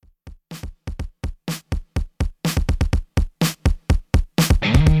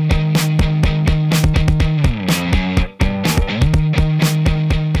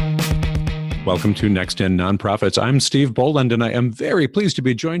Welcome to Next Gen Nonprofits. I'm Steve Boland, and I am very pleased to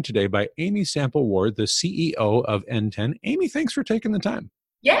be joined today by Amy Sample Ward, the CEO of N10. Amy, thanks for taking the time.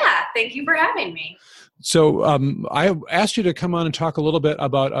 Yeah, thank you for having me. So I asked you to come on and talk a little bit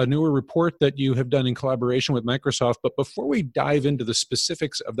about a newer report that you have done in collaboration with Microsoft. But before we dive into the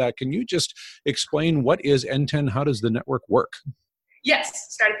specifics of that, can you just explain what is N10? How does the network work?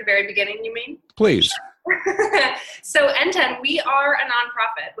 Yes, start at the very beginning, you mean? Please. So N10, we are a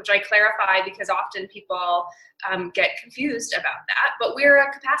nonprofit, which I clarify because often people get confused about that, but we're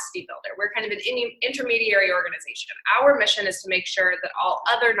a capacity builder. We're kind of an intermediary organization. Our mission is to make sure that all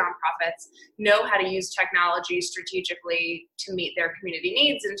other nonprofits know how to use technology strategically to meet their community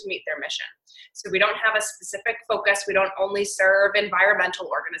needs and to meet their mission. So we don't have a specific focus. We don't only serve environmental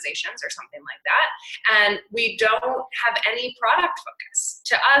organizations or something like that. And we don't have any product focus.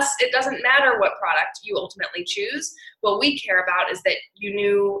 To us, it doesn't matter what product you ultimately choose. What we care about is that you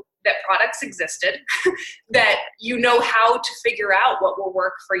knew that products existed, that you know how to figure out what will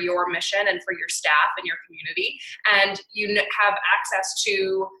work for your mission and for your staff and your community, and you have access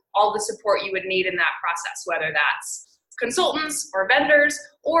to all the support you would need in that process, whether that's consultants or vendors,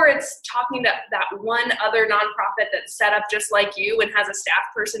 or it's talking to that one other nonprofit that's set up just like you and has a staff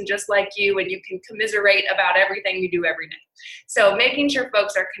person just like you, and you can commiserate about everything you do every day. So making sure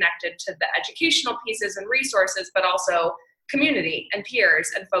folks are connected to the educational pieces and resources, but also community and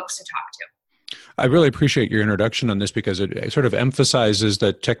peers and folks to talk to. I really appreciate your introduction on this because it sort of emphasizes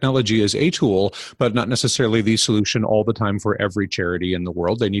that technology is a tool, but not necessarily the solution all the time for every charity in the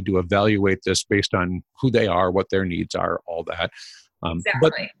world. They need to evaluate this based on who they are, what their needs are, all that.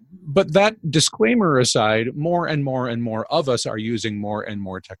 Exactly. But that disclaimer aside, more and more and more of us are using more and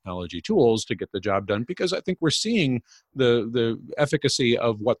more technology tools to get the job done, because I think we're seeing the efficacy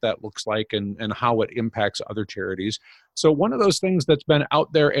of what that looks like and how it impacts other charities. So one of those things that's been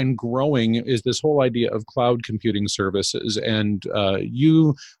out there and growing is this whole idea of cloud computing services. And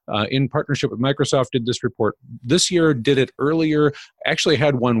you, in partnership with Microsoft, did this report this year, did it earlier, actually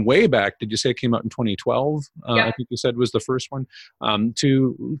had one way back. Did you say it came out in 2012? Yeah. I think you said was the first one.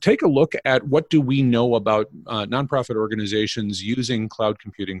 To take a look at what do we know about nonprofit organizations using cloud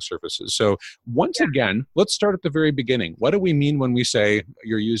computing services. So once again, let's start at the very beginning. What do we mean when we say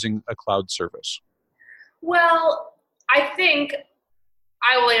you're using a cloud service? Well, I think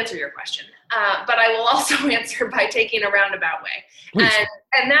I will answer your question, but I will also answer by taking a roundabout way. Please.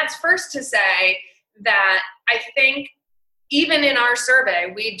 And that's first to say that I think even in our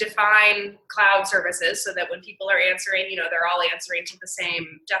survey, we define cloud services so that when people are answering, they're all answering to the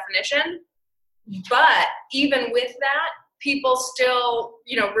same definition. But even with that, people still,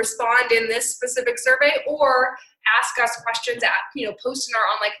 respond in this specific survey or ask us questions post in our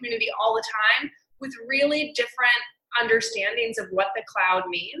online community all the time with really different understandings of what the cloud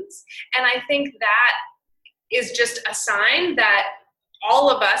means. And I think that is just a sign that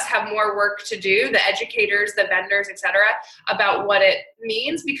all of us have more work to do, the educators, the vendors, et cetera, about what it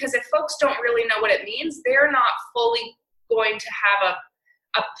means. Because if folks don't really know what it means, they're not fully going to have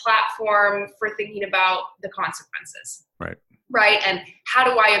a platform for thinking about the consequences. Right? And how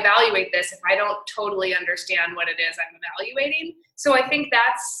do I evaluate this if I don't totally understand what it is I'm evaluating? So I think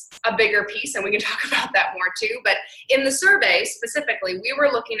that's a bigger piece, and we can talk about that more too. But in the survey specifically, we were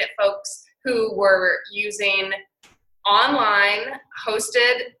looking at folks who were using online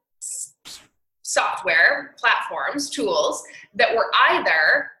hosted software platforms, tools that were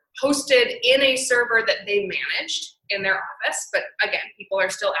either hosted in a server that they managed in their office, but again, people are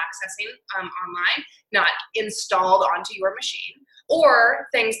still accessing online, not installed onto your machine, or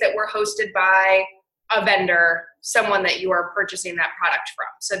things that were hosted by a vendor, someone that you are purchasing that product from.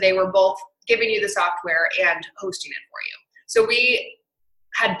 So they were both giving you the software and hosting it for you. So we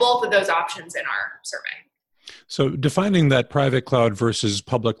had both of those options in our survey. So defining that private cloud versus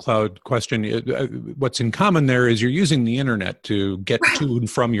public cloud question, what's in common there is you're using the internet to get to and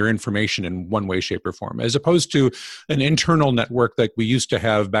from your information in one way, shape, or form, as opposed to an internal network like we used to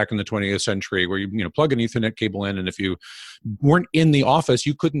have back in the 20th century, where you plug an Ethernet cable in, and if you weren't in the office,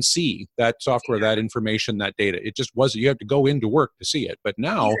 you couldn't see that software, that information, that data. It just wasn't. You have to go into work to see it. But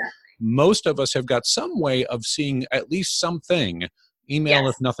now, most of us have got some way of seeing at least something, email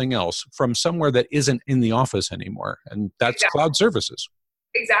if nothing else, from somewhere that isn't in the office anymore. And that's cloud services.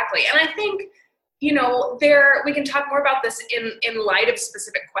 Exactly. And I think, we can talk more about this in light of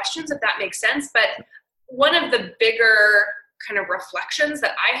specific questions, if that makes sense. But one of the bigger kind of reflections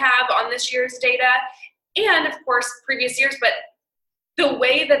that I have on this year's data, and of course previous years, but the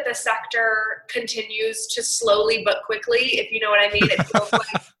way that the sector continues to slowly but quickly, if you know what I mean, it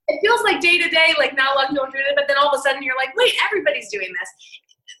feels like day to day, like not a lot of people are doing it, but then all of a sudden you're like, wait, everybody's doing this.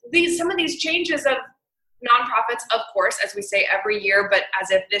 some of these changes of nonprofits, of course, as we say every year, but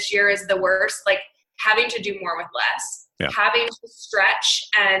as if this year is the worst, like having to do more with less, having to stretch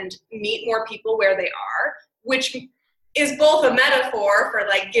and meet more people where they are, which is both a metaphor for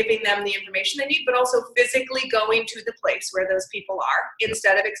like giving them the information they need, but also physically going to the place where those people are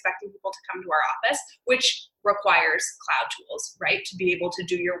instead of expecting people to come to our office, which requires cloud tools, right? To be able to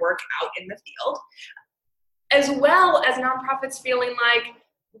do your work out in the field. As well as nonprofits feeling like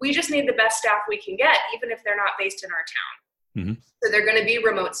we just need the best staff we can get, even if they're not based in our town. Mm-hmm. So they're going to be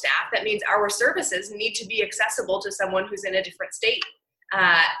remote staff. That means our services need to be accessible to someone who's in a different state.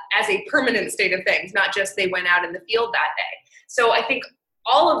 As a permanent state of things, not just they went out in the field that day. So I think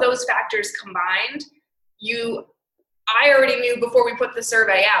all of those factors combined, I already knew before we put the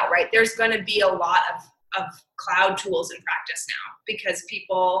survey out, right? There's going to be a lot of cloud tools in practice now because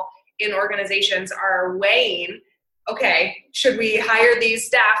people in organizations are weighing, okay, should we hire these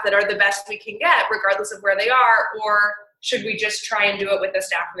staff that are the best we can get regardless of where they are, or should we just try and do it with the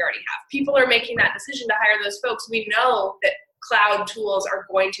staff we already have? People are making that decision to hire those folks. We know that cloud tools are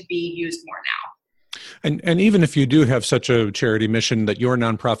going to be used more now. And even if you do have such a charity mission that your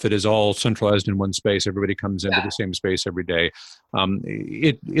nonprofit is all centralized in one space, everybody comes into the same space every day.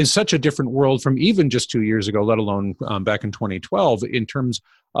 It is such a different world from even just 2 years ago, let alone back in 2012, in terms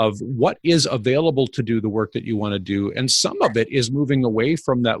of what is available to do the work that you want to do. And some of it is moving away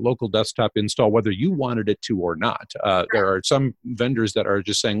from that local desktop install, whether you wanted it to or not. There are some vendors that are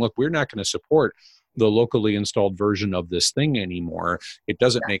just saying, look, we're not going to support the locally installed version of this thing anymore. It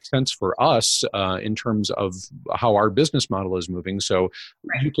doesn't make sense for us in terms of how our business model is moving. So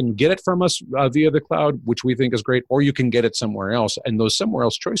you can get it from us via the cloud, which we think is great, or you can get it somewhere else. And those somewhere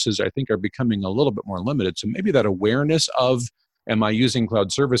else choices, I think, are becoming a little bit more limited. So maybe that awareness of, am I using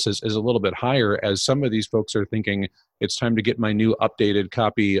cloud services, is a little bit higher as some of these folks are thinking it's time to get my new updated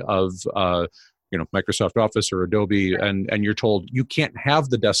copy of Microsoft Office or Adobe, and you're told you can't have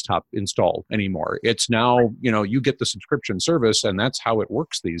the desktop installed anymore. It's now, you get the subscription service, and that's how it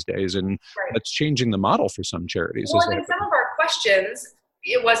works these days. And that's changing the model for some charities. Well, and in some of our questions,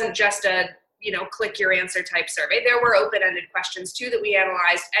 it wasn't just a, click your answer type survey. There were open-ended questions too that we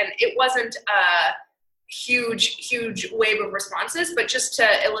analyzed, and it wasn't a huge wave of responses, but just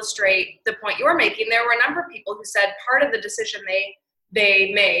to illustrate the point you're making, there were a number of people who said part of the decision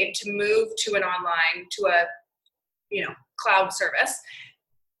they made to move to an online, to a cloud service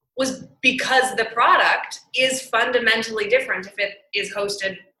was because the product is fundamentally different if it is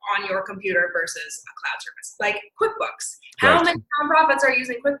hosted on your computer versus a cloud service, like QuickBooks. How many nonprofits are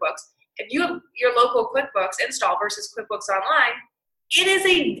using QuickBooks? If you have your local QuickBooks install versus QuickBooks Online, it is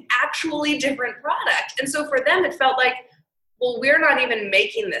a actually different product. And so for them, it felt like, well, we're not even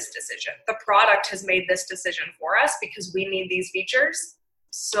making this decision. The product has made this decision for us because we need these features.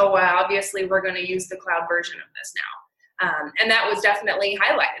 So obviously, we're going to use the cloud version of this now. And that was definitely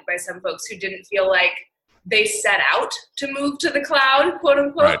highlighted by some folks who didn't feel like they set out to move to the cloud, quote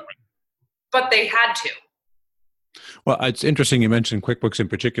unquote, but they had to. Well, it's interesting you mentioned QuickBooks in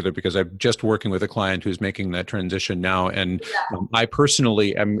particular, because I'm just working with a client who's making that transition now. And I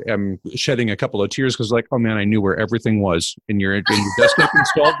personally am shedding a couple of tears because oh man, I knew where everything was in your desktop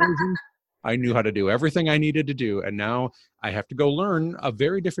installed version. I knew how to do everything I needed to do. And now I have to go learn a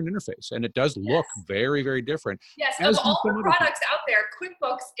very different interface. And it does look very, very different. Yes, of all the products out there,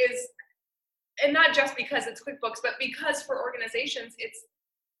 QuickBooks is, and not just because it's QuickBooks, but because for organizations, it's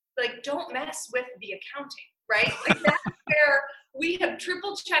like, don't mess with the accounting. Right? Like that's where we have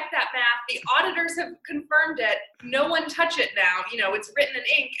triple checked that math. The auditors have confirmed it. No one touch it now. It's written in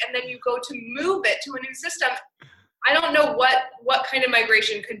ink, and then you go to move it to a new system. I don't know what kind of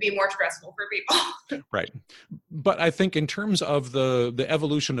migration could be more stressful for people. Right. But I think in terms of the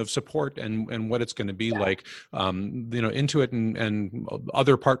evolution of support and what it's going to be like, Intuit and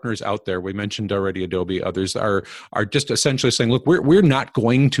other partners out there, we mentioned already Adobe, others are just essentially saying, look, we're not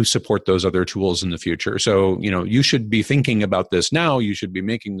going to support those other tools in the future. So, you should be thinking about this now. You should be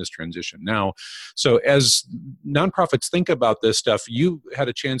making this transition now. So as nonprofits think about this stuff, you had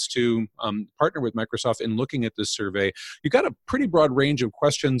a chance to partner with Microsoft in looking at this survey. You got a pretty broad range of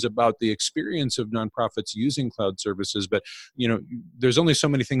questions about the experience of nonprofits using cloud services, but there's only so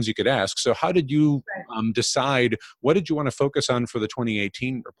many things you could ask. So how did you decide, what did you want to focus on for the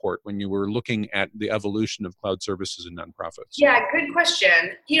 2018 report when you were looking at the evolution of cloud services in nonprofits? Yeah, good question.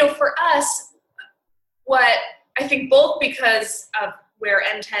 For us, what I think both because of where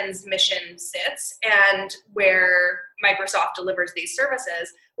N10's mission sits and where Microsoft delivers these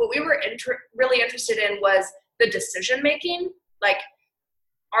services, what we were really interested in was the decision making. Like,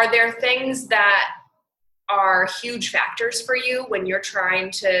 are there things that are huge factors for you when you're trying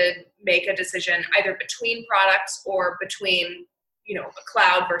to make a decision either between products or between, a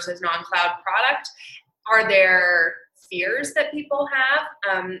cloud versus non-cloud product? Are there fears that people have?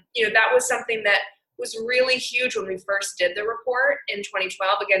 That was something that was really huge when we first did the report in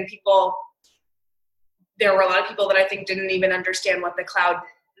 2012. Again, there were a lot of people that I think didn't even understand what the cloud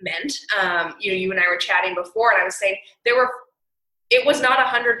meant. You and I were chatting before, and I was saying it was not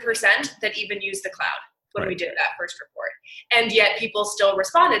 100% that even used the cloud when we did that first report. And yet people still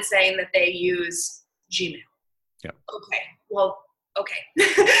responded saying that they use Gmail. Yeah. Okay. Well, okay.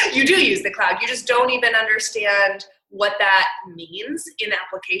 You do use the cloud. You just don't even understand what that means in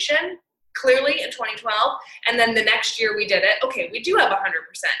application clearly in 2012. And then the next year we did it. Okay, we do have 100%.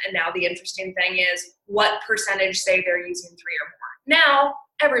 And now the interesting thing is what percentage say they're using 3 or more. Now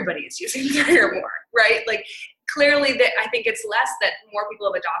everybody is using 3 or more, right? Like clearly that I think it's less that more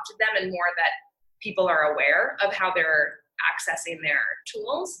people have adopted them and more that people are aware of how they're accessing their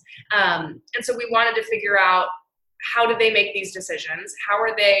tools. And so we wanted to figure out, how do they make these decisions? How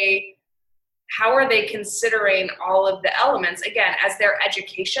are they considering all of the elements? Again, as their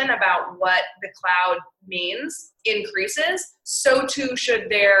education about what the cloud means increases, so too should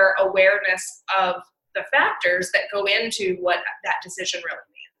their awareness of the factors that go into what that decision really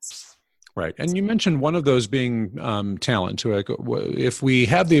means. Right. And you mentioned one of those being talent. If we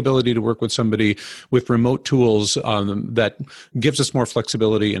have the ability to work with somebody with remote tools that gives us more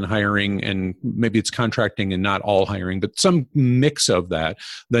flexibility in hiring, and maybe it's contracting and not all hiring, but some mix of that,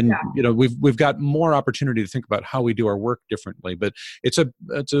 then we've got more opportunity to think about how we do our work differently. But it's a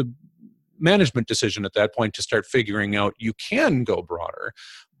management decision at that point to start figuring out you can go broader.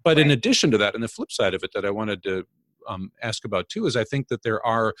 But in addition to that, and the flip side of it that I wanted to ask about too, is I think that there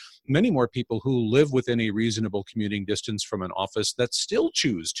are many more people who live within a reasonable commuting distance from an office that still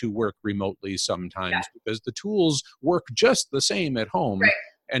choose to work remotely sometimes because the tools work just the same at home. Right.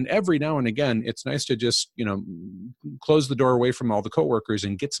 And every now and again, it's nice to just, close the door away from all the coworkers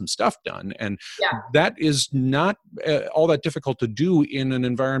and get some stuff done. And that is not all that difficult to do in an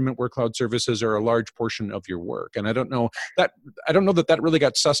environment where cloud services are a large portion of your work. And I don't know that really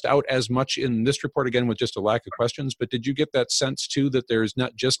got sussed out as much in this report, again, with just a lack of questions. But did you get that sense too, that there's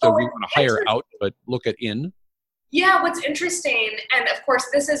not just we want to hire out, but look at in? Yeah, what's interesting, and of course,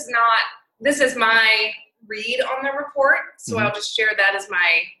 this is my read on the report, so I'll just share that as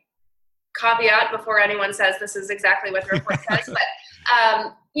my caveat before anyone says this is exactly what the report says.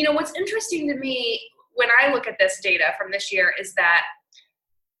 But what's interesting to me when I look at this data from this year is that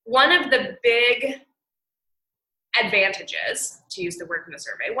one of the big advantages, to use the word from the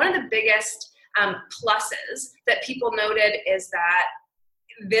survey, one of the biggest pluses that people noted is that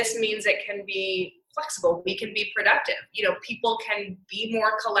this means it can be flexible. We can be productive. People can be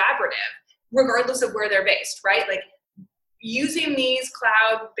more collaborative, regardless of where they're based, right? Like using these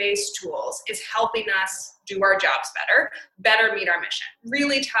cloud-based tools is helping us do our jobs better meet our mission,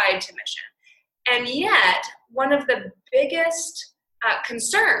 really tied to mission. And yet, one of the biggest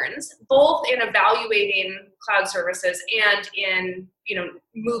concerns, both in evaluating cloud services and in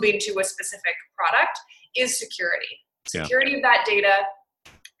moving to a specific product, is security. Security of that data.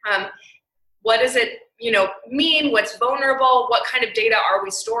 What does it mean? What's vulnerable? What kind of data are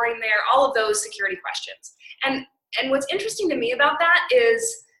we storing there? All of those security questions. And what's interesting to me about that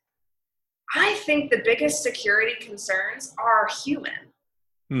is I think the biggest security concerns are human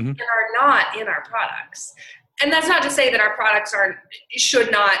and are not in our products. And that's not to say that our products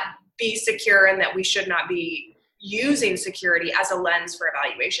should not be secure and that we should not be using security as a lens for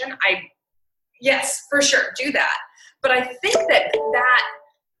evaluation. Yes, for sure, do that. But I think that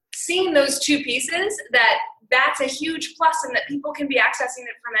seeing those two pieces, that's a huge plus and that people can be accessing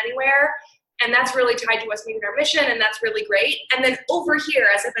it from anywhere. And that's really tied to us meeting our mission, and that's really great. And then over here,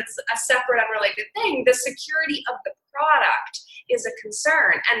 as if it's a separate, unrelated thing, the security of the product is a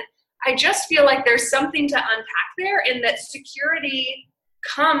concern. And I just feel like there's something to unpack there in that security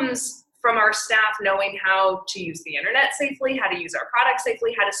comes from our staff knowing how to use the internet safely, how to use our products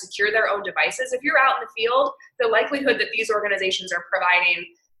safely, how to secure their own devices. If you're out in the field, the likelihood that these organizations are providing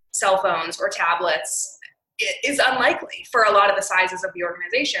cell phones or tablets is unlikely for a lot of the sizes of the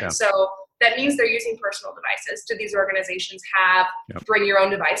organization. So that means they're using personal devices. Do these organizations have bring your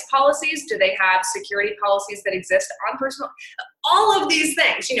own device policies? Do they have security policies that exist on personal? All of these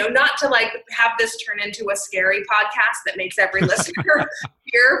things, not to have this turn into a scary podcast that makes every listener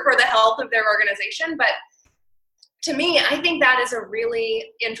fear for the health of their organization. But to me, I think that is a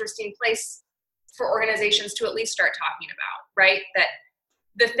really interesting place for organizations to at least start talking about, right? That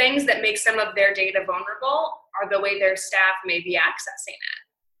the things that make some of their data vulnerable are the way their staff may be accessing it.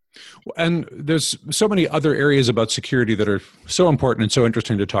 And there's so many other areas about security that are so important and so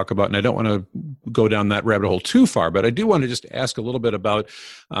interesting to talk about. And I don't want to go down that rabbit hole too far, but I do want to just ask a little bit about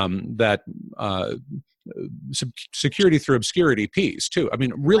that security through obscurity piece too. I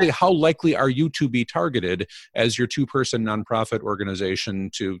mean, really, how likely are you to be targeted as your two-person nonprofit organization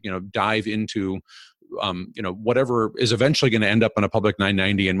to, dive into whatever is eventually going to end up on a public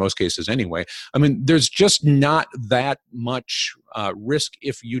 990 in most cases anyway. I mean, there's just not that much risk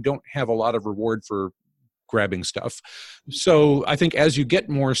if you don't have a lot of reward for grabbing stuff. So I think as you get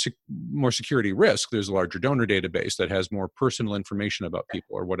more security risk, there's a larger donor database that has more personal information about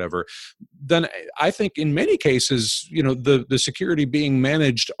people or whatever. Then I think in many cases, the security being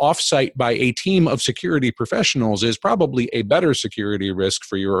managed offsite by a team of security professionals is probably a better security risk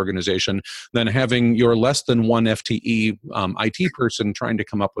for your organization than having your less than one FTE IT person trying to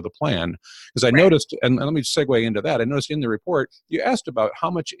come up with a plan. Because I noticed, and let me segue into that, I noticed in the report, you asked about how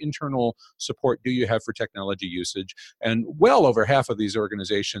much internal support do you have for technology usage, and well over half of these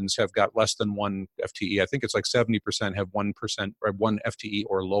organizations have got less than one FTE. I think it's like 70% have 1% or one FTE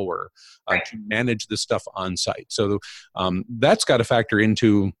or lower to manage the stuff on site. So that's got to factor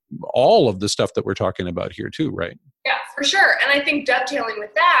into all of the stuff that we're talking about here too, right? Yeah, for sure. And I think dovetailing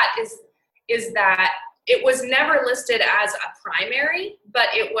with that is that it was never listed as a primary, but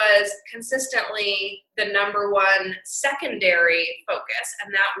it was consistently the number one secondary focus,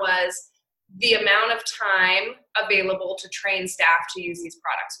 and that was the amount of time available to train staff to use these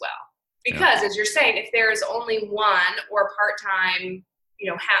products well. Because as you're saying, if there is only one or part-time,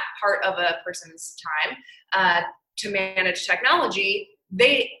 part of a person's time to manage technology,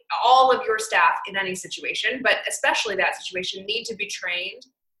 all of your staff in any situation, but especially that situation, need to be trained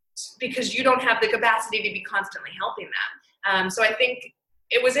because you don't have the capacity to be constantly helping them. So I think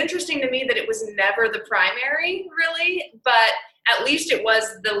it was interesting to me that it was never the primary, really, but at least it was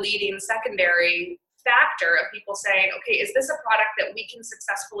the leading secondary factor of people saying, okay, is this a product that we can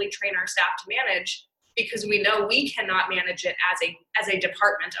successfully train our staff to manage? Because we know we cannot manage it as a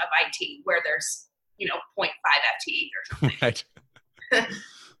department of IT where there's, 0.5 FTE or something. Right.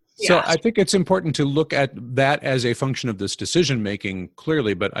 So I think it's important to look at that as a function of this decision-making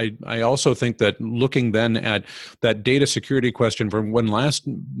clearly, but I also think that looking then at that data security question for one last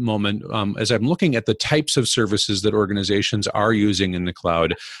moment, as I'm looking at the types of services that organizations are using in the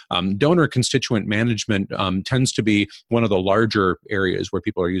cloud, donor constituent management tends to be one of the larger areas where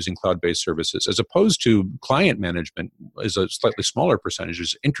people are using cloud-based services, as opposed to client management is a slightly smaller percentage.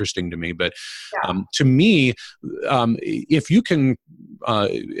 Is interesting to me, but to me, if you can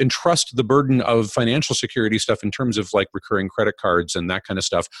entrust the burden of financial security stuff in terms of like recurring credit cards and that kind of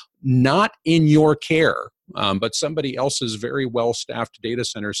stuff, not in your care, but somebody else's very well-staffed data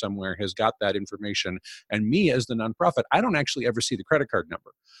center somewhere has got that information. And me as the nonprofit, I don't actually ever see the credit card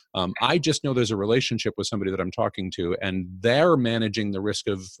number. I just know there's a relationship with somebody that I'm talking to, and they're managing the risk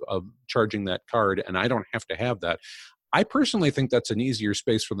of charging that card, and I don't have to have that. I personally think that's an easier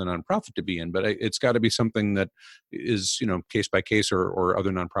space for the nonprofit to be in, but it's got to be something that is, case by case, or other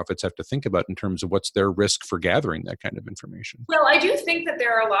nonprofits have to think about in terms of what's their risk for gathering that kind of information. Well, I do think that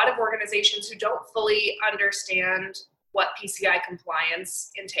there are a lot of organizations who don't fully understand what PCI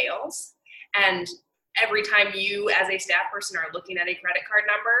compliance entails. And every time you as a staff person are looking at a credit card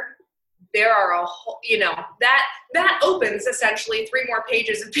number, there are a whole, that opens essentially 3 more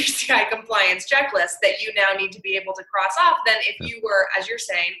pages of PCI compliance checklists that you now need to be able to cross off than if you were, as you're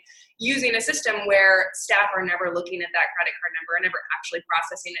saying, using a system where staff are never looking at that credit card number and never actually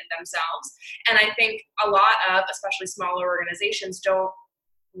processing it themselves. And I think a lot of, especially smaller organizations, don't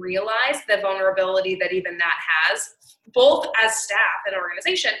realize the vulnerability that even that has, both as staff and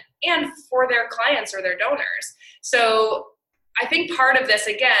organization and for their clients or their donors. So I think part of this,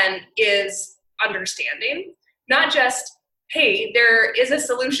 again, is understanding, not just, hey, there is a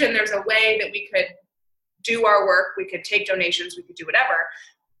solution, there's a way that we could do our work, we could take donations, we could do whatever,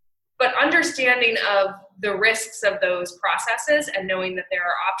 but understanding of the risks of those processes and knowing that there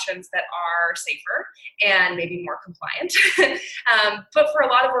are options that are safer and maybe more compliant. But for a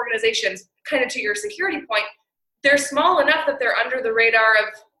lot of organizations, kind of to your security point, they're small enough that they're under the radar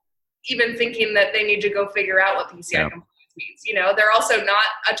of even thinking that they need to go figure out what PCI compliance means. They're also not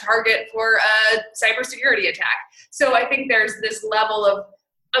a target for a cybersecurity attack. So I think there's this level of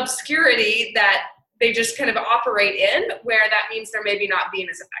obscurity that they just kind of operate in, where that means they're maybe not being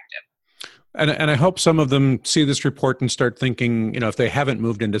as effective. And I hope some of them see this report and start thinking, if they haven't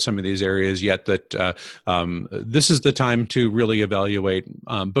moved into some of these areas yet, that this is the time to really evaluate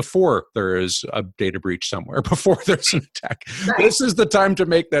before there is a data breach somewhere, before there's an attack. Right. This is the time to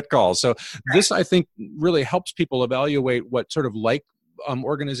make that call. So this, I think, really helps people evaluate what sort of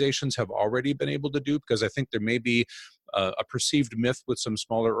organizations have already been able to do? Because I think there may be a perceived myth with some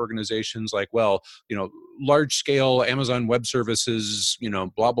smaller organizations like, well, large scale Amazon Web Services,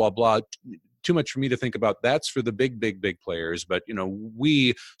 blah, blah, blah. Too much for me to think about. That's for the big players. But,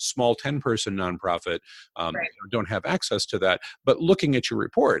 we small 10-person nonprofit Right. don't have access to that. But looking at your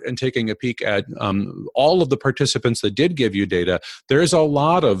report and taking a peek at all of the participants that did give you data, there's a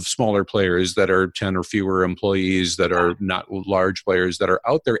lot of smaller players that are 10 or fewer employees that are not large players that are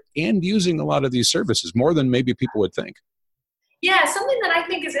out there and using a lot of these services more than maybe people would think. Yeah, something that I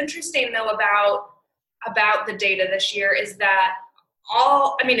think is interesting though about the data this year is that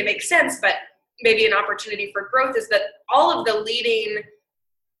it makes sense, but maybe an opportunity for growth is that all of the leading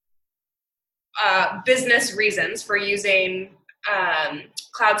business reasons for using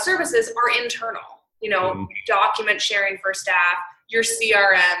cloud services are internal, document sharing for staff, your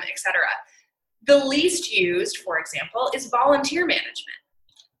CRM, et cetera. The least used, for example, is volunteer management.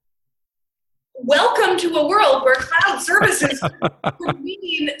 Welcome to a world where cloud services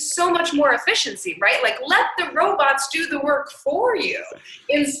mean so much more efficiency, right? Like, let the robots do the work for you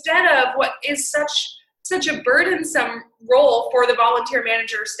instead of what is such a burdensome role for the volunteer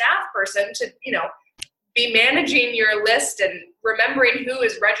manager staff person to, be managing your list and remembering who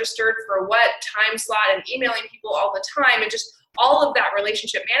is registered for what time slot and emailing people all the time and just all of that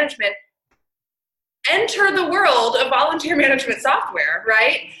relationship management. Enter the world of volunteer management software,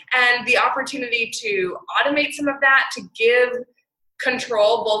 right? And the opportunity to automate some of that, to give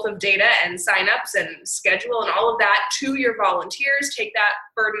control both of data and signups and schedule and all of that to your volunteers, take that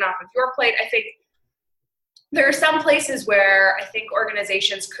burden off of your plate. I think there are some places where I think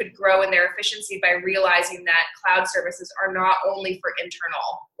organizations could grow in their efficiency by realizing that cloud services are not only for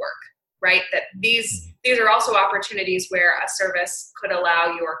internal work, right? That these are also opportunities where a service could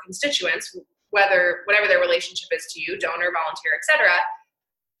allow your constituents, whatever their relationship is to you, donor, volunteer, et cetera,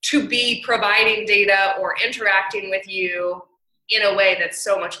 to be providing data or interacting with you in a way that's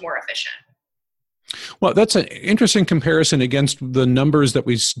so much more efficient. Well, that's an interesting comparison against the numbers that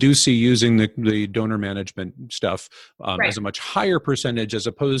we do see using the donor management stuff Right. as a much higher percentage as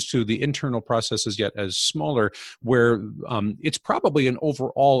opposed to the internal processes yet as smaller, where it's probably an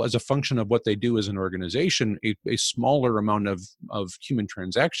overall, as a function of what they do as an organization, a smaller amount of human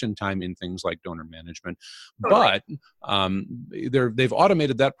transaction time in things like donor management. Totally. But they've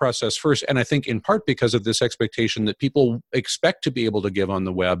automated that process first, and I think in part because of this expectation that people expect to be able to give on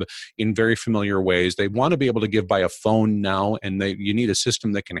the web in very familiar ways. They want to be able to give by a phone now, and you need a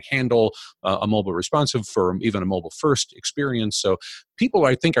system that can handle a mobile responsive for even a mobile first experience. So people,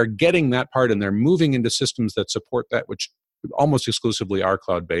 I think, are getting that part, and they're moving into systems that support that, which almost exclusively are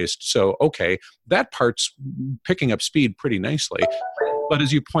cloud-based. So, okay, that part's picking up speed pretty nicely. But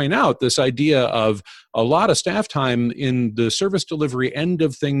as you point out, this idea of a lot of staff time in the service delivery end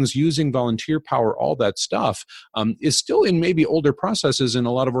of things using volunteer power, all that stuff, is still in maybe older processes in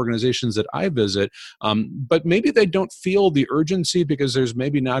a lot of organizations that I visit. But maybe they don't feel the urgency because there's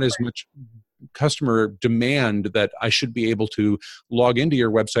maybe not as much customer demand that I should be able to log into your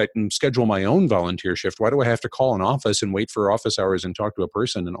website and schedule my own volunteer shift. Why do I have to call an office and wait for office hours and talk to a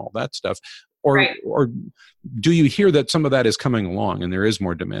person and all that stuff? Or do you hear that some of that is coming along and there is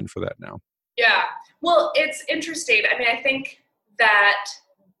more demand for that now? Yeah. Well, it's interesting. I think that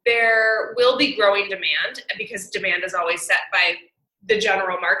there will be growing demand because demand is always set by the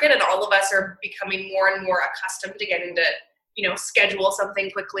general market, and all of us are becoming more and more accustomed to getting to schedule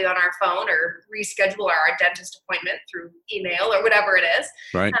something quickly on our phone or reschedule our dentist appointment through email or whatever it is.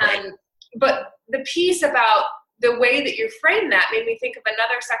 Right. But the piece about the way that you frame that made me think of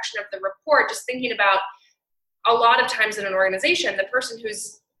another section of the report, just thinking about a lot of times in an organization, the person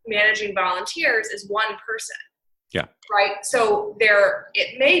who's managing volunteers is one person. Yeah. Right. So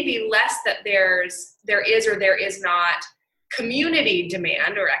it may be less that there is or there is not community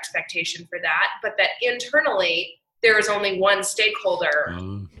demand or expectation for that, but that internally there is only one stakeholder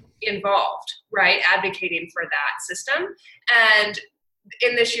involved, right, advocating for that system. And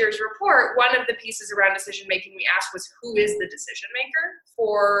in this year's report, one of the pieces around decision making we asked was, who is the decision maker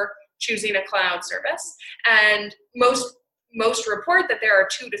for choosing a cloud service? And most report that there are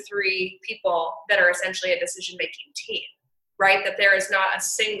 2 to 3 people that are essentially a decision making team, right? That there is not a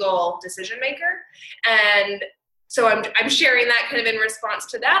single decision maker. And so I'm sharing that kind of in response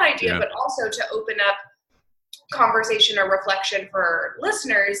to that idea, but also to open up conversation or reflection for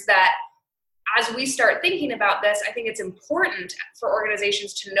listeners that as we start thinking about this, I think it's important for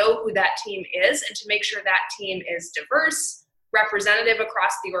organizations to know who that team is and to make sure that team is diverse, representative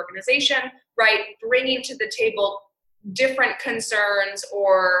across the organization, right? Bringing to the table different concerns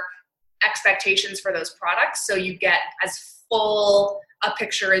or expectations for those products so you get as full a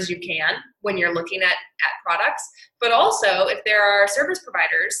picture as you can when you're looking at products. But also, if there are service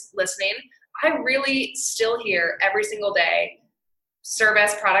providers listening, I really still hear every single day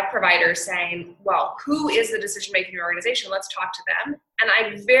service product providers saying, well, who is the decision maker in your organization? Let's talk to them. And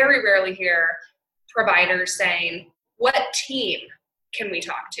I very rarely hear providers saying, what team can we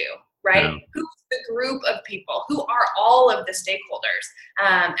talk to? Right? Yeah. Who's the group of people? Who are all of the stakeholders?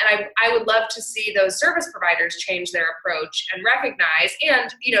 And I would love to see those service providers change their approach and recognize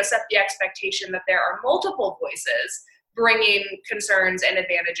and, set the expectation that there are multiple voices bringing concerns and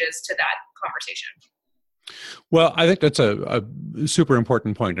advantages to that conversation. Well, I think that's a super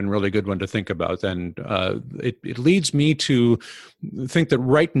important point and really good one to think about. And it leads me to think that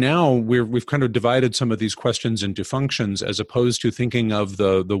right now we've kind of divided some of these questions into functions as opposed to thinking of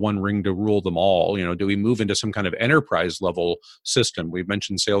the one ring to rule them all. Do we move into some kind of enterprise level system? We've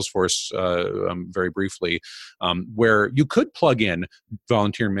mentioned Salesforce very briefly, where you could plug in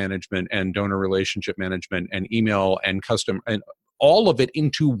volunteer management and donor relationship management and email and custom and all of it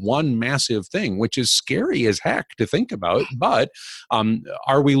into one massive thing, which is scary as heck to think about. But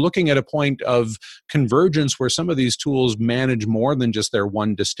are we looking at a point of convergence where some of these tools manage more than just their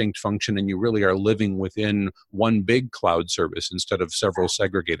one distinct function and you really are living within one big cloud service instead of several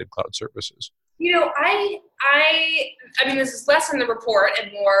segregated cloud services? I mean, this is less in the report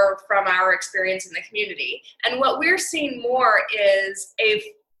and more from our experience in the community. And what we're seeing more is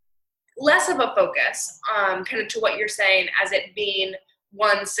less of a focus, kind of to what you're saying, as it being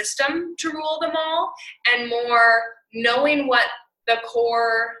one system to rule them all, and more knowing what the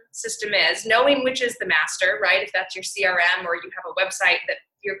core system is, knowing which is the master, right? If that's your CRM or you have a website that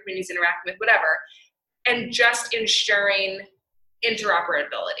your community's interacting with, whatever, and just ensuring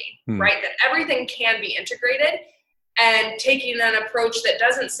interoperability, right? That everything can be integrated, and taking an approach that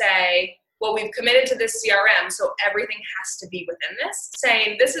doesn't say, well, we've committed to this CRM, so everything has to be within this,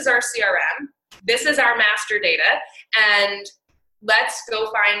 saying this is our CRM, this is our master data, and let's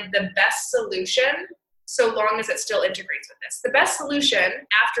go find the best solution so long as it still integrates with this. The best solution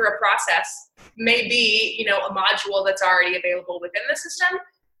after a process may be, a module that's already available within the system,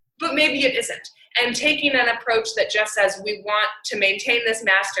 but maybe it isn't. And taking an approach that just says we want to maintain this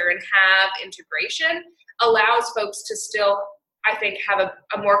master and have integration allows folks to still, I think, have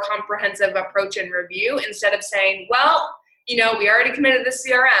a more comprehensive approach and review instead of saying, well, we already committed this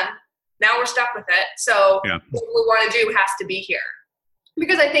CRM. Now we're stuck with it. So what we want to do has to be here.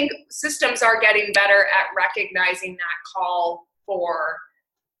 Because I think systems are getting better at recognizing that call for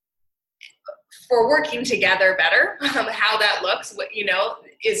working together better. How that looks,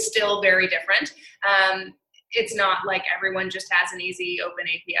 is still very different. It's not like everyone just has an easy open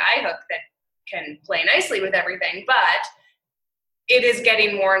API hook that can play nicely with everything, but it is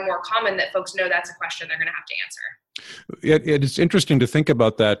getting more and more common that folks know that's a question they're going to have to answer. It's interesting to think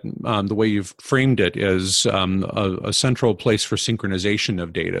about that. The way you've framed it is a central place for synchronization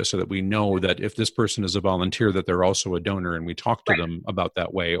of data, so that we know that if this person is a volunteer, that they're also a donor, and we talk to them about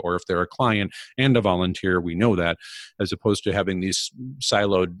that way. Or if they're a client and a volunteer, we know that, as opposed to having these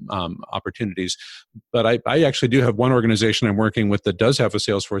siloed opportunities. But I actually do have one organization I'm working with that does have a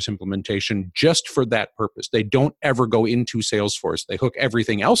Salesforce implementation just for that purpose. They don't ever go into Salesforce. They hook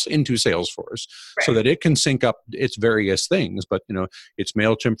everything else into Salesforce so that it can sync up its various things, but it's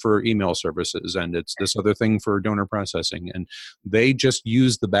MailChimp for email services, and it's this other thing for donor processing, and they just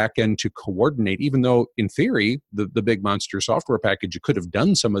use the back end to coordinate, even though in theory the big monster software package, you could have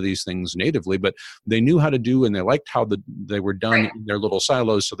done some of these things natively, but they knew how to do, and they liked how they were done in their little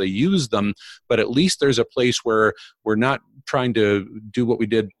silos, so they used them. But at least there's a place where we're not trying to do what we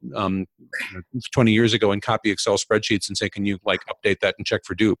did 20 years ago and copy Excel spreadsheets and say, can you update that and check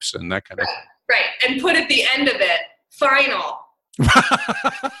for dupes and that kind of thing. Right, and put at the end of it, final.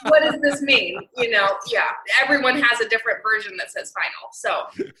 What does this mean? Everyone has a different version that says final. So,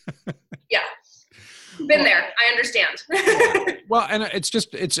 been there. I understand. Well, and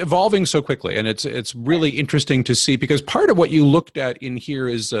it's evolving so quickly, and it's really interesting to see, because part of what you looked at in here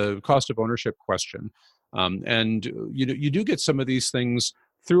is a cost of ownership question, and you do get some of these things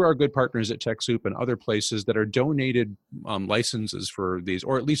through our good partners at TechSoup and other places that are donated licenses for these,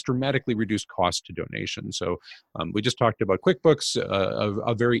 or at least dramatically reduced cost to donation. So we just talked about QuickBooks,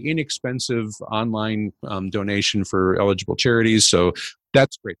 a very inexpensive online donation for eligible charities. So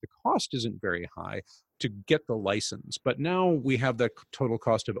that's great. The cost isn't very high to get the license, but now we have that total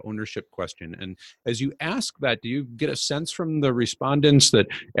cost of ownership question. And as you ask that, do you get a sense from the respondents that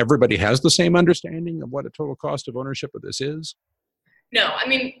everybody has the same understanding of what a total cost of ownership of this is? No, I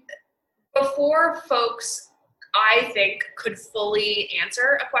mean, before folks, I think, could fully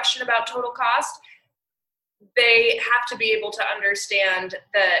answer a question about total cost, they have to be able to understand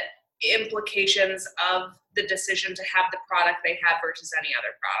the implications of the decision to have the product they have versus any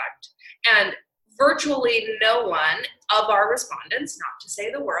other product. And virtually no one of our respondents, not to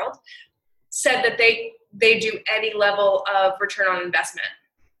say the world, said that they do any level of return on investment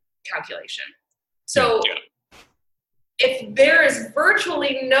calculation. So if there is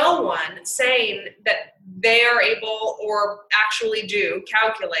virtually no one saying that they are able or actually do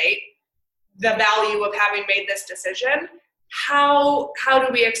calculate the value of having made this decision, how do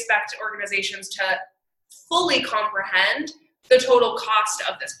we expect organizations to fully comprehend the total cost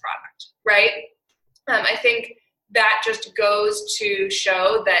of this product, right? I think that just goes to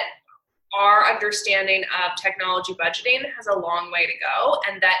show that our understanding of technology budgeting has a long way to go,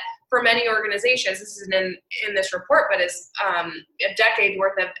 and that for many organizations, this isn't in this report, but is a decade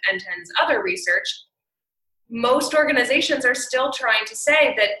worth of NTEN's other research, most organizations are still trying to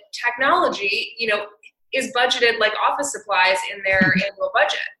say that technology, is budgeted like office supplies in their annual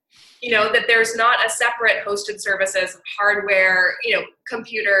budget. That there's not a separate hosted services, hardware,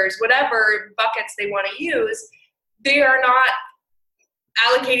 computers, whatever buckets they want to use. They are not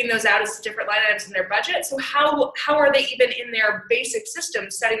allocating those out as different line items in their budget. So how are they even in their basic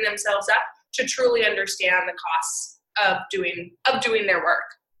system setting themselves up to truly understand the costs of doing their work?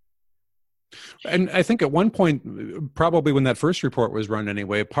 And I think at one point, probably when that first report was run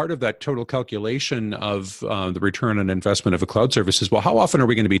anyway, part of that total calculation of the return on investment of a cloud service is, well, how often are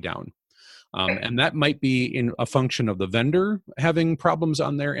we going to be down? And that might be in a function of the vendor having problems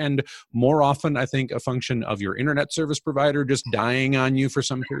on their end. More often, I think, a function of your internet service provider just dying on you for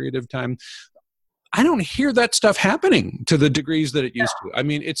some period of time. I don't hear that stuff happening to the degrees that it used to. I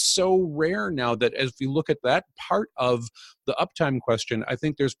mean, it's so rare now that as we look at that part of the uptime question, I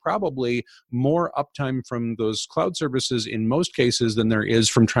think there's probably more uptime from those cloud services in most cases than there is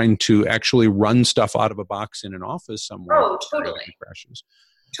from trying to actually run stuff out of a box in an office somewhere. Oh, totally.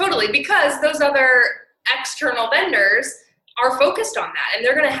 Totally, because those other external vendors are focused on that, and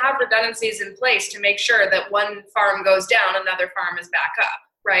they're going to have redundancies in place to make sure that one farm goes down, another farm is back up,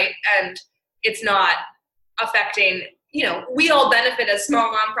 right? And it's not affecting, we all benefit as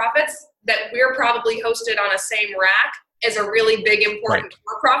small nonprofits that we're probably hosted on a same rack as a really big, important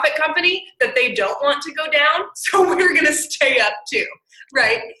for-profit company that they don't want to go down. So we're going to stay up too,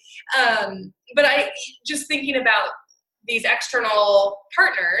 right? But just thinking about these external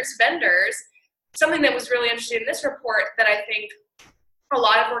partners, vendors, something that was really interesting in this report that I think a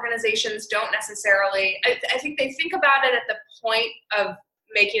lot of organizations don't necessarily, I think they think about it at the point of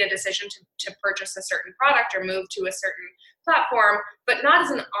making a decision to purchase a certain product or move to a certain platform, but not as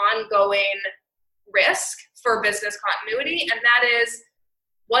an ongoing risk for business continuity. And that is,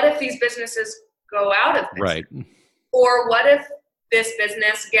 what if these businesses go out of business? Right. Or what if this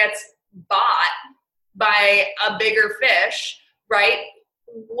business gets bought by a bigger fish, right?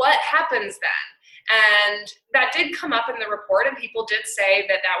 What happens then? And that did come up in the report, and people did say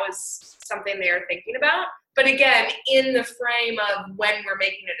that was something they are thinking about. But again, in the frame of when we're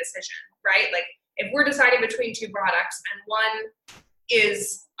making a decision, right? Like if we're deciding between two products and one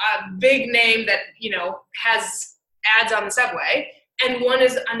is a big name that, has ads on the subway, and one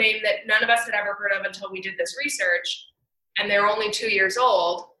is a name that none of us had ever heard of until we did this research, and they're only 2 years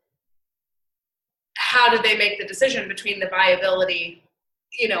old, how did they make the decision between the viability,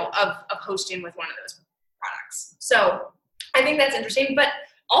 of hosting with one of those products? So I think that's interesting, but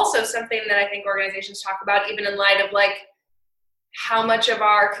also something that I think organizations talk about, even in light of like how much of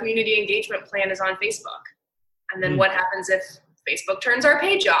our community engagement plan is on Facebook. And then what happens if Facebook turns our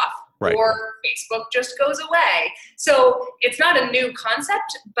page off, or Facebook just goes away? So it's not a new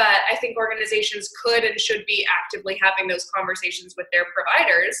concept, but I think organizations could and should be actively having those conversations with their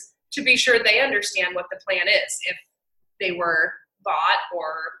providers to be sure they understand what the plan is if they were bought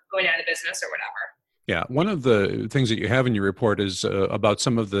or going out of business or whatever. Yeah, one of the things that you have in your report is about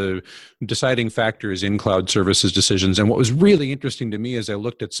some of the deciding factors in cloud services decisions. And what was really interesting to me as I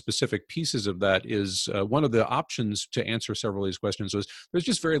looked at specific pieces of that is one of the options to answer several of these questions was there's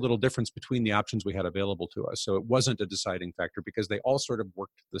just very little difference between the options we had available to us. So it wasn't a deciding factor because they all sort of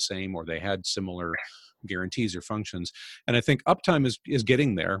worked the same or they had similar guarantees or functions. And I think uptime is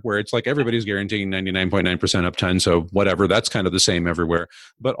getting there, where it's like everybody's guaranteeing 99.9% uptime, so whatever, that's kind of the same everywhere.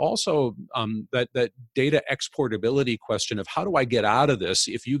 But also that data exportability question of how do I get out of this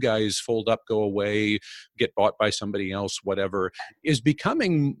if you guys fold up, go away, get bought by somebody else, whatever, is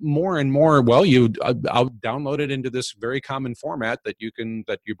becoming more and more, well, I'll download it into this very common format that you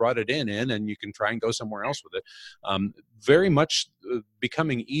brought it in, and you can try and go somewhere else with it. Very much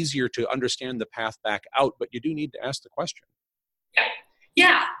becoming easier to understand the path back out, but you do need to ask the question.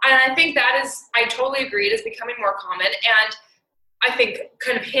 Yeah, and I think I totally agree. It is becoming more common. And I think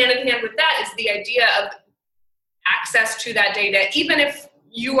kind of hand in hand with that is the idea of access to that data, even if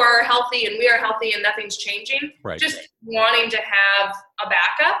you are healthy and we are healthy and nothing's changing, right. Just wanting to have a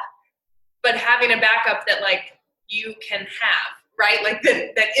backup, but having a backup that like you can have, right? Like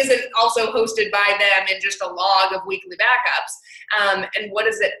that isn't also hosted by them in just a log of weekly backups. And what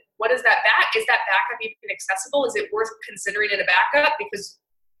is that is that backup even accessible? Is it worth considering in a backup? Because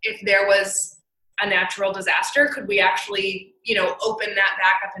if there was a natural disaster, could we actually, open that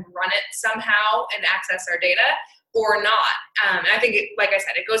backup and run it somehow and access our data or not? And I think, like I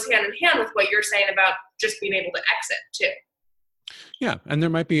said, it goes hand in hand with what you're saying about just being able to exit too. Yeah, and there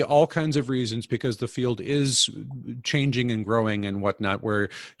might be all kinds of reasons because the field is changing and growing and whatnot, where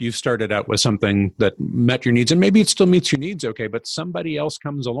you've started out with something that met your needs, and maybe it still meets your needs okay, but somebody else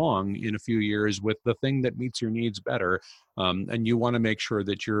comes along in a few years with the thing that meets your needs better, and you want to make sure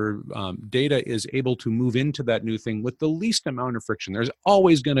that your data is able to move into that new thing with the least amount of friction. There's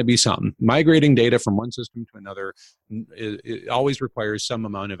always going to be something. Migrating data from one system to another, it always requires some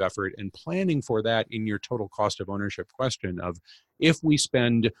amount of effort, and planning for that in your total cost of ownership question of, if we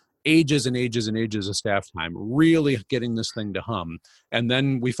spend ages and ages and ages of staff time really getting this thing to hum, and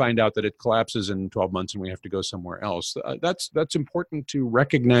then we find out that it collapses in 12 months and we have to go somewhere else, that's important to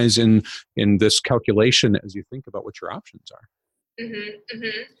recognize in this calculation as you think about what your options are. Mm-hmm,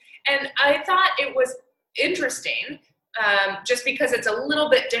 mm-hmm. And I thought it was interesting, just because it's a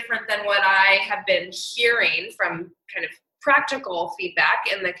little bit different than what I have been hearing from kind of practical feedback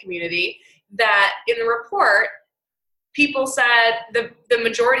in the community, that in the report, people said, the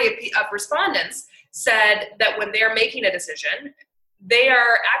majority of respondents said that when they're making a decision, they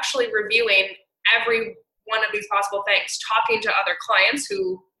are actually reviewing every one of these possible things, talking to other clients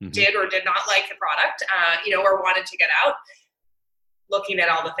who did or did not like the product, or wanted to get out, looking at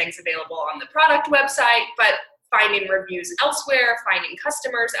all the things available on the product website, but finding reviews elsewhere, finding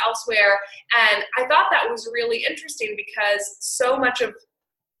customers elsewhere. And I thought that was really interesting because so much of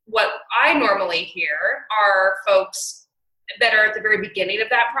what I normally hear are folks that are at the very beginning of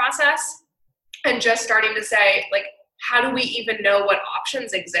that process and just starting to say, like, how do we even know what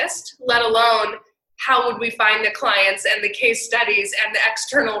options exist, let alone how would we find the clients and the case studies and the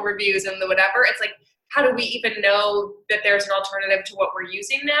external reviews and the whatever. It's like, how do we even know that there's an alternative to what we're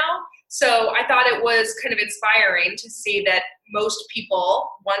using now? So I thought it was kind of inspiring to see that most people,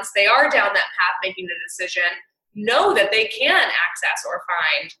 once they are down that path making a decision, know that they can access or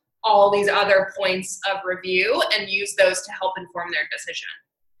find all these other points of review and use those to help inform their decision.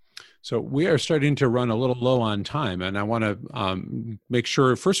 So we are starting to run a little low on time, and I want to make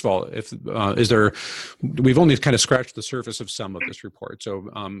sure, first of all, we've only kind of scratched the surface of some of this report. So,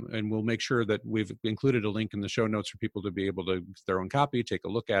 and we'll make sure that we've included a link in the show notes for people to be able to get their own copy, take a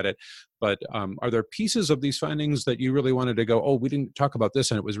look at it. But are there pieces of these findings that you really wanted to go, oh, we didn't talk about this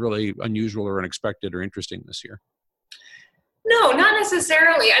and it was really unusual or unexpected or interesting this year? No, not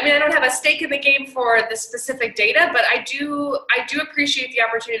necessarily. I mean, I don't have a stake in the game for the specific data, but I do appreciate the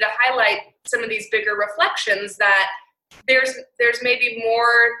opportunity to highlight some of these bigger reflections that there's maybe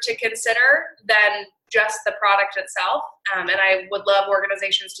more to consider than just the product itself. And I would love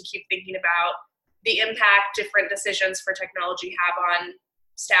organizations to keep thinking about the impact different decisions for technology have on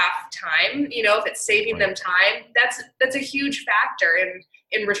staff time. If it's saving them time, that's a huge factor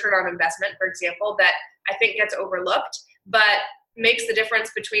in return on investment, for example, that I think gets overlooked, but makes the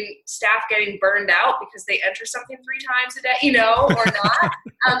difference between staff getting burned out because they enter something 3 times a day, or not,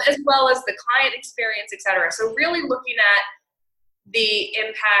 as well as the client experience, et cetera. So really looking at the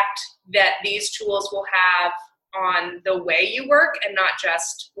impact that these tools will have on the way you work and not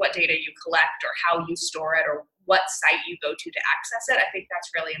just what data you collect or how you store it or what site you go to access it. I think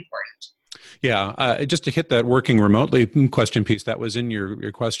that's really important. Yeah, just to hit that working remotely question piece, that was in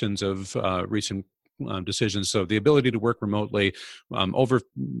your questions of recent decisions. So the ability to work remotely, over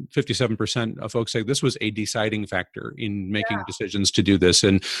 57% of folks say this was a deciding factor in making decisions to do this.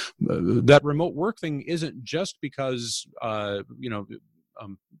 And that remote work thing isn't just because,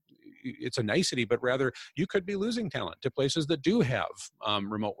 it's a nicety, but rather you could be losing talent to places that do have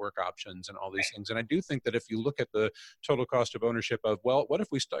remote work options and all these things. And I do think that if you look at the total cost of ownership of, well, what if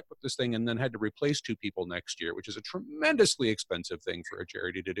we stuck with this thing and then had to replace 2 people next year, which is a tremendously expensive thing for a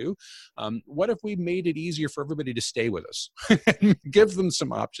charity to do. What if we made it easier for everybody to stay with us? Give them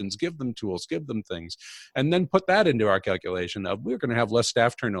some options, give them tools, give them things, and then put that into our calculation of we're going to have less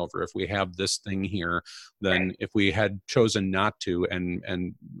staff turnover if we have this thing here than if we had chosen not to and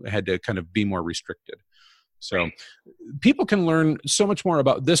had to kind of be more restricted. So people can learn so much more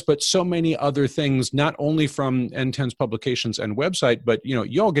about this, but so many other things, not only from N10's publications and website, but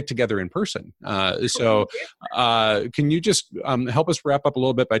you all get together in person. So can you just help us wrap up a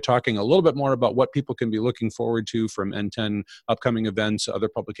little bit by talking a little bit more about what people can be looking forward to from N10 upcoming events, other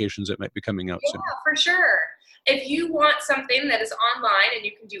publications that might be coming out soon? Yeah, for sure. If you want something that is online and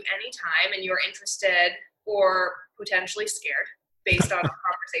you can do anytime and you're interested or potentially scared, based on our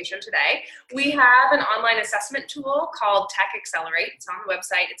conversation today, we have an online assessment tool called Tech Accelerate. It's on the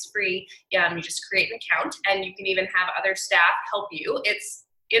website. It's free. You just create an account, and you can even have other staff help you. It's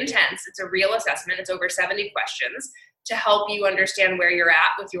intense. It's a real assessment. It's over 70 questions to help you understand where you're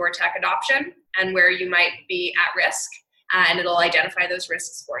at with your tech adoption and where you might be at risk, and it'll identify those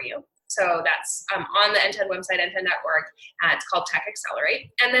risks for you. So that's on the N10 website, N10.org. It's called Tech Accelerate.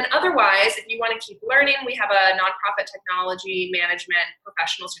 And then otherwise, if you want to keep learning, we have a nonprofit technology management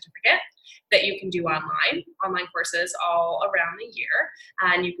professional certificate that you can do online courses all around the year.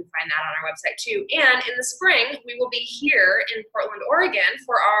 And you can find that on our website too. And in the spring, we will be here in Portland, Oregon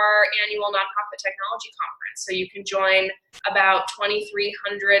for our annual Nonprofit Technology Conference. So you can join about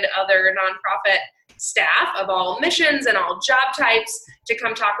 2,300 other nonprofit staff of all missions and all job types to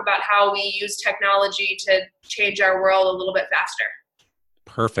come talk about how we use technology to change our world a little bit faster.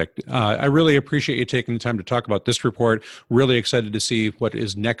 Perfect. I really appreciate you taking the time to talk about this report. Really excited to see what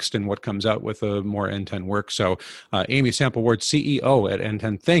is next and what comes out with more N10 work. So Amy Sample Ward, CEO at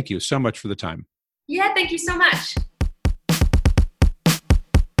N10, thank you so much for the time. Yeah, thank you so much.